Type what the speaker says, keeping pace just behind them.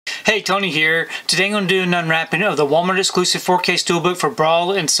Hey, Tony here. Today I'm going to do an unwrapping of the Walmart exclusive 4K Steelbook for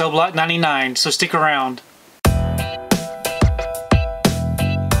Brawl and Cellblock 99, so stick around.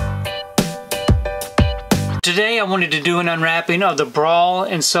 Today I wanted to do an unwrapping of the Brawl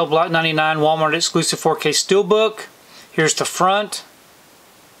and Cellblock 99 Walmart exclusive 4K Steelbook. Here's the front,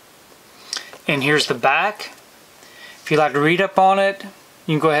 and here's the back. If you'd like to read up on it,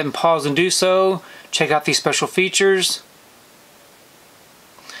 you can go ahead and pause and do so. Check out these special features.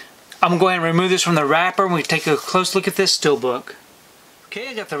 I'm going to go ahead and remove this from the wrapper and we take a close look at this Steelbook. Okay,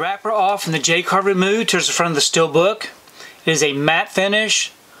 I got the wrapper off and the J card removed. Here's the front of the Steelbook. It is a matte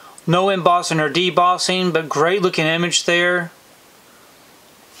finish, no embossing or debossing, but great looking image there.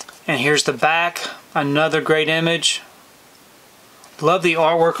 And here's the back, another great image. Love the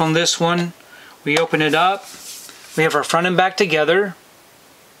artwork on this one. We open it up. We have our front and back together.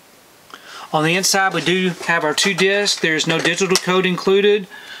 On the inside we do have our two discs. There's no digital code included.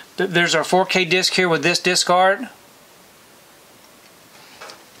 There's our 4K disc here with this disc art.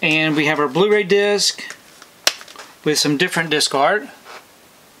 And we have our Blu-ray disc with some different disc art.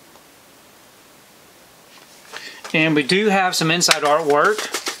 And we do have some inside artwork.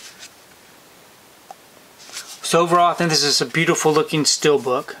 So overall I think this is a beautiful looking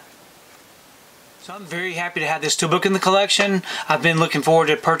Steelbook. So I'm very happy to have this Steelbook in the collection. I've been looking forward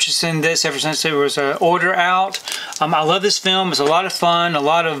to purchasing this ever since there was an order out. I love this film. It's a lot of fun, a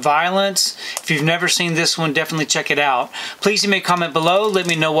lot of violence. If you've never seen this one, definitely check it out. Please leave me a comment below. Let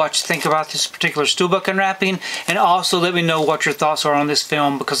me know what you think about this particular Steelbook unwrapping, and also let me know what your thoughts are on this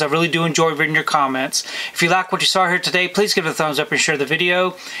film, because I really do enjoy reading your comments. If you like what you saw here today, please give it a thumbs up and share the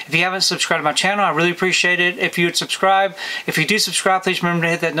video. If you haven't subscribed to my channel, I really appreciate it if you would subscribe. If you do subscribe, please remember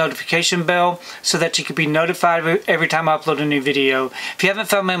to hit that notification bell so that you can be notified every time I upload a new video. If you haven't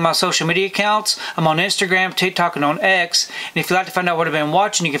found me on my social media accounts, I'm on Instagram, TikTok, and on X. And if you'd like to find out what I've been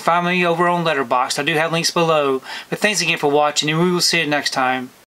watching, you can find me over on Letterboxd. I do have links below. But thanks again for watching, and we will see you next time.